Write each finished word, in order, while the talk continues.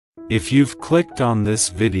If you've clicked on this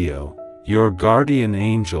video, your guardian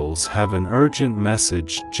angels have an urgent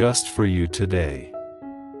message just for you today.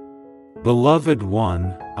 Beloved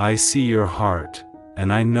one, I see your heart,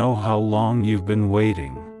 and I know how long you've been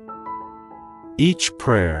waiting. Each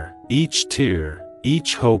prayer, each tear,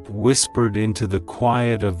 each hope whispered into the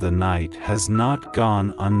quiet of the night has not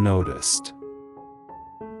gone unnoticed.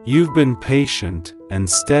 You've been patient and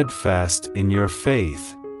steadfast in your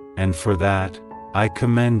faith, and for that, I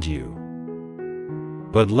commend you.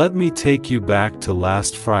 But let me take you back to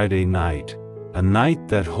last Friday night, a night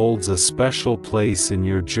that holds a special place in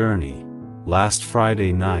your journey. Last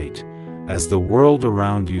Friday night, as the world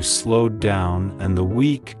around you slowed down and the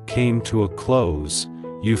week came to a close,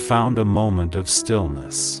 you found a moment of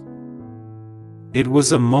stillness. It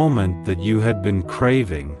was a moment that you had been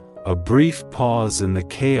craving, a brief pause in the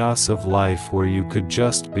chaos of life where you could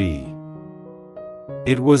just be.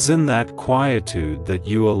 It was in that quietude that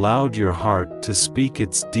you allowed your heart to speak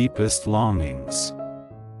its deepest longings.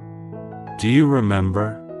 Do you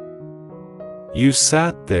remember? You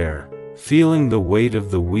sat there, feeling the weight of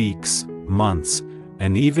the weeks, months,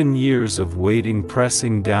 and even years of waiting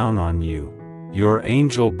pressing down on you. Your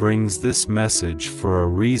angel brings this message for a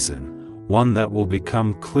reason, one that will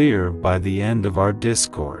become clear by the end of our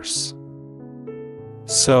discourse.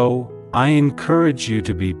 So, I encourage you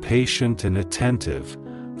to be patient and attentive,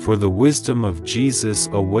 for the wisdom of Jesus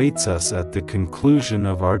awaits us at the conclusion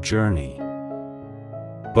of our journey.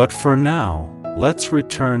 But for now, let's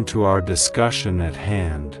return to our discussion at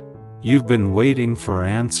hand. You've been waiting for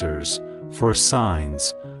answers, for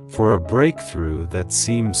signs, for a breakthrough that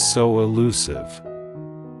seems so elusive.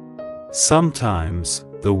 Sometimes,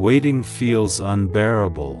 the waiting feels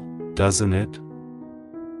unbearable, doesn't it?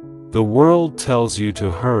 The world tells you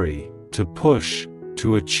to hurry, to push,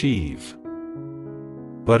 to achieve.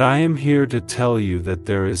 But I am here to tell you that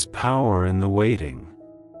there is power in the waiting.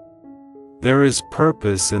 There is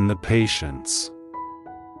purpose in the patience.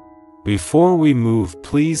 Before we move,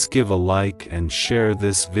 please give a like and share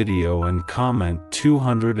this video and comment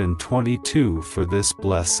 222 for this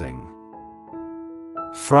blessing.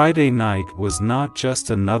 Friday night was not just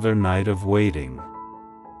another night of waiting.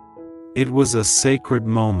 It was a sacred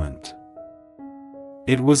moment.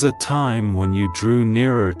 It was a time when you drew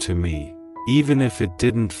nearer to me, even if it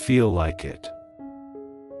didn't feel like it.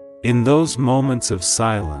 In those moments of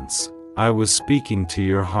silence, I was speaking to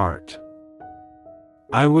your heart.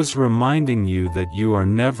 I was reminding you that you are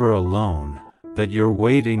never alone, that your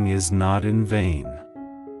waiting is not in vain.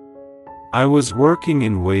 I was working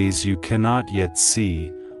in ways you cannot yet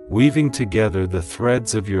see, weaving together the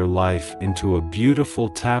threads of your life into a beautiful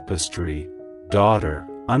tapestry. Daughter,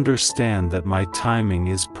 understand that my timing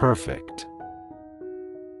is perfect.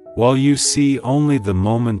 While you see only the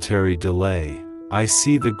momentary delay, I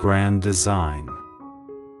see the grand design.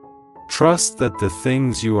 Trust that the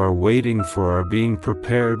things you are waiting for are being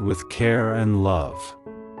prepared with care and love.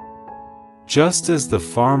 Just as the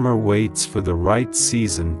farmer waits for the right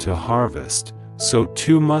season to harvest, so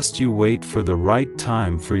too must you wait for the right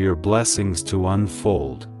time for your blessings to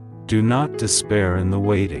unfold. Do not despair in the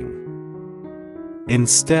waiting.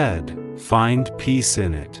 Instead, find peace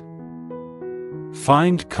in it.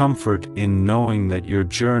 Find comfort in knowing that your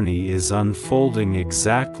journey is unfolding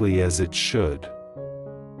exactly as it should.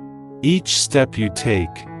 Each step you take,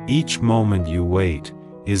 each moment you wait,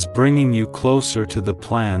 is bringing you closer to the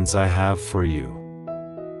plans I have for you.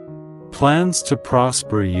 Plans to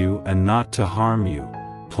prosper you and not to harm you,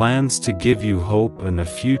 plans to give you hope and a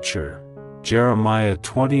future. Jeremiah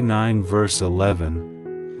 29 verse 11.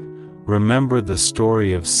 Remember the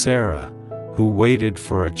story of Sarah, who waited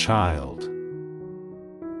for a child.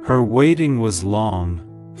 Her waiting was long,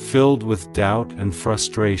 filled with doubt and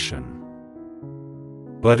frustration.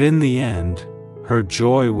 But in the end, her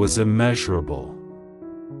joy was immeasurable.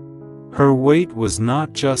 Her wait was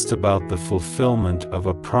not just about the fulfillment of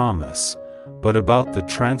a promise, but about the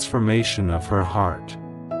transformation of her heart.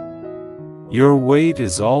 Your wait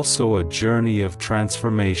is also a journey of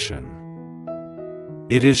transformation.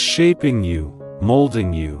 It is shaping you,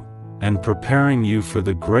 molding you, and preparing you for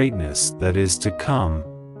the greatness that is to come.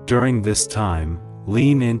 During this time,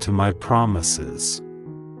 lean into my promises.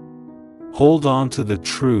 Hold on to the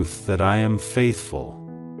truth that I am faithful.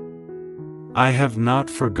 I have not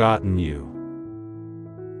forgotten you.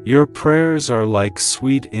 Your prayers are like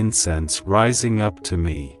sweet incense rising up to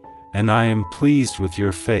me, and I am pleased with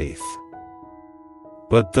your faith.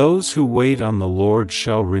 But those who wait on the Lord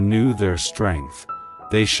shall renew their strength.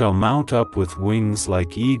 They shall mount up with wings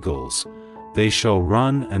like eagles. They shall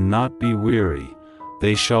run and not be weary.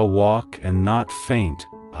 They shall walk and not faint.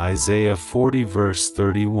 Isaiah 40 verse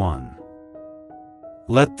 31.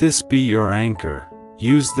 Let this be your anchor.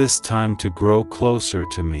 Use this time to grow closer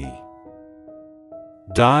to me.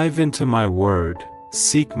 Dive into my word,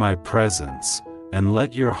 seek my presence, and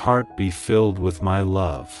let your heart be filled with my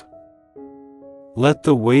love. Let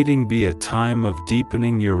the waiting be a time of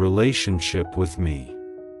deepening your relationship with me.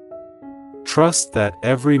 Trust that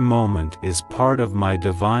every moment is part of my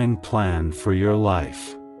divine plan for your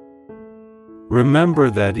life. Remember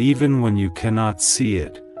that even when you cannot see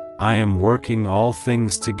it, I am working all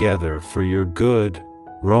things together for your good.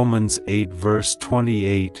 Romans 8 verse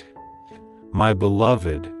 28. My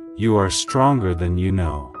beloved, you are stronger than you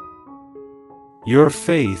know. Your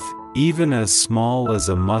faith, even as small as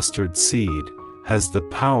a mustard seed, has the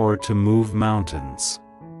power to move mountains.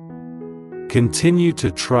 Continue to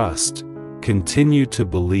trust, continue to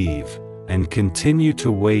believe, and continue to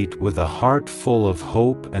wait with a heart full of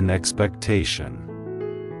hope and expectation.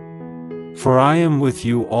 For I am with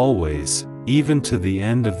you always, even to the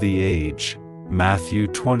end of the age. Matthew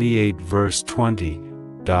 28 verse 20.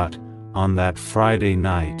 On that Friday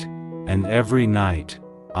night, and every night,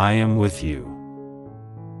 I am with you.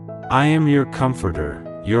 I am your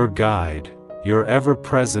comforter, your guide, your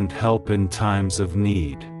ever-present help in times of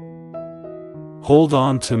need. Hold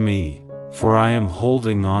on to me, for I am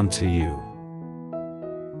holding on to you.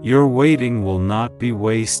 Your waiting will not be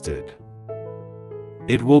wasted.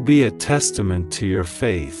 It will be a testament to your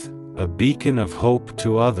faith, a beacon of hope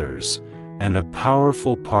to others, and a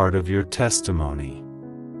powerful part of your testimony.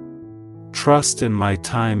 Trust in my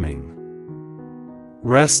timing.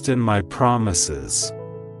 Rest in my promises.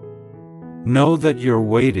 Know that your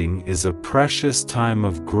waiting is a precious time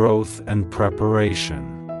of growth and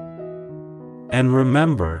preparation. And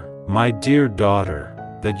remember, my dear daughter,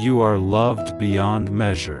 that you are loved beyond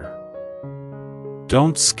measure.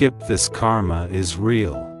 Don't skip this. Karma is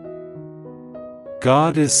real.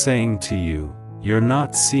 God is saying to you, you're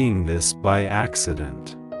not seeing this by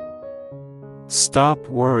accident. Stop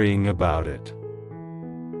worrying about it.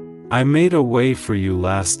 I made a way for you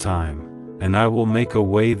last time, and I will make a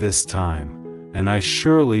way this time, and I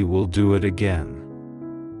surely will do it again.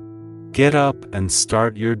 Get up and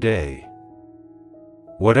start your day.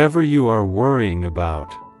 Whatever you are worrying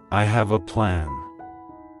about, I have a plan.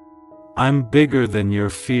 I'm bigger than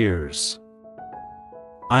your fears.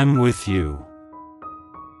 I'm with you.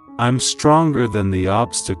 I'm stronger than the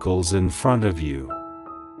obstacles in front of you.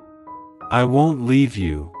 I won't leave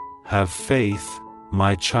you. Have faith,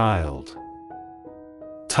 my child.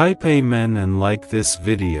 Type Amen and like this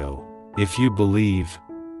video, if you believe.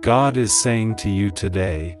 God is saying to you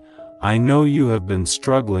today, I know you have been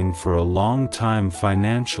struggling for a long time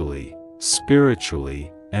financially,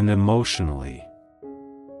 spiritually, and emotionally.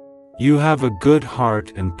 You have a good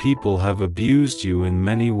heart and people have abused you in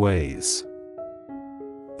many ways.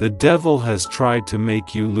 The devil has tried to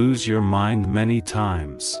make you lose your mind many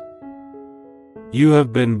times. You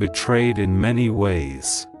have been betrayed in many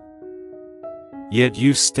ways. Yet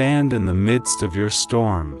you stand in the midst of your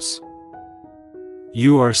storms.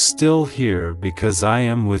 You are still here because I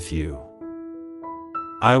am with you.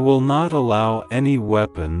 I will not allow any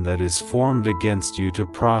weapon that is formed against you to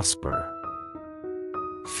prosper.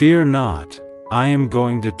 Fear not, I am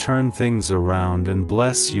going to turn things around and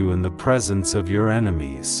bless you in the presence of your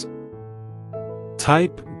enemies.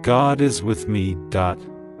 Type, God is with me.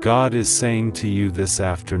 God is saying to you this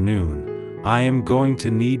afternoon, I am going to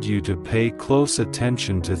need you to pay close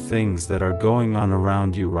attention to things that are going on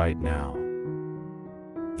around you right now.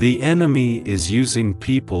 The enemy is using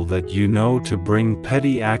people that you know to bring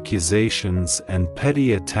petty accusations and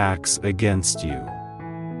petty attacks against you.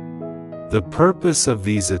 The purpose of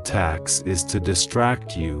these attacks is to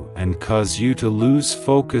distract you and cause you to lose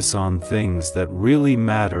focus on things that really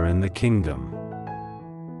matter in the kingdom.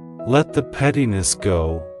 Let the pettiness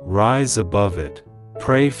go, rise above it,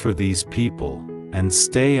 pray for these people, and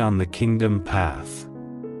stay on the kingdom path.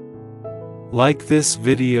 Like this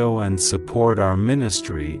video and support our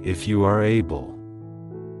ministry if you are able.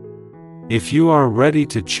 If you are ready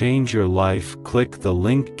to change your life, click the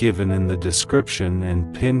link given in the description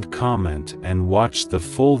and pinned comment and watch the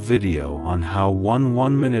full video on how one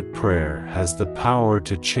 1-minute prayer has the power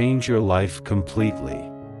to change your life completely.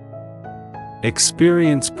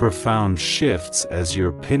 Experience profound shifts as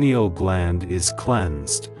your pineal gland is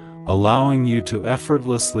cleansed, allowing you to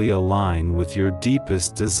effortlessly align with your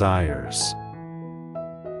deepest desires.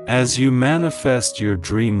 As you manifest your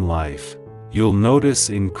dream life, you'll notice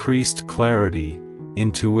increased clarity,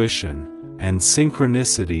 intuition, and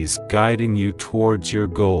synchronicities guiding you towards your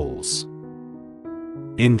goals.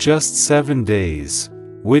 In just 7 days,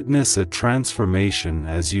 Witness a transformation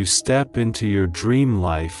as you step into your dream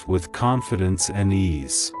life with confidence and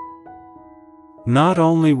ease. Not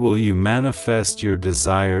only will you manifest your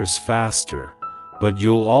desires faster, but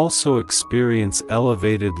you'll also experience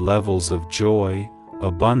elevated levels of joy,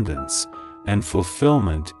 abundance, and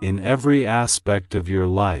fulfillment in every aspect of your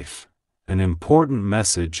life. An important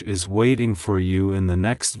message is waiting for you in the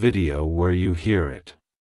next video where you hear it.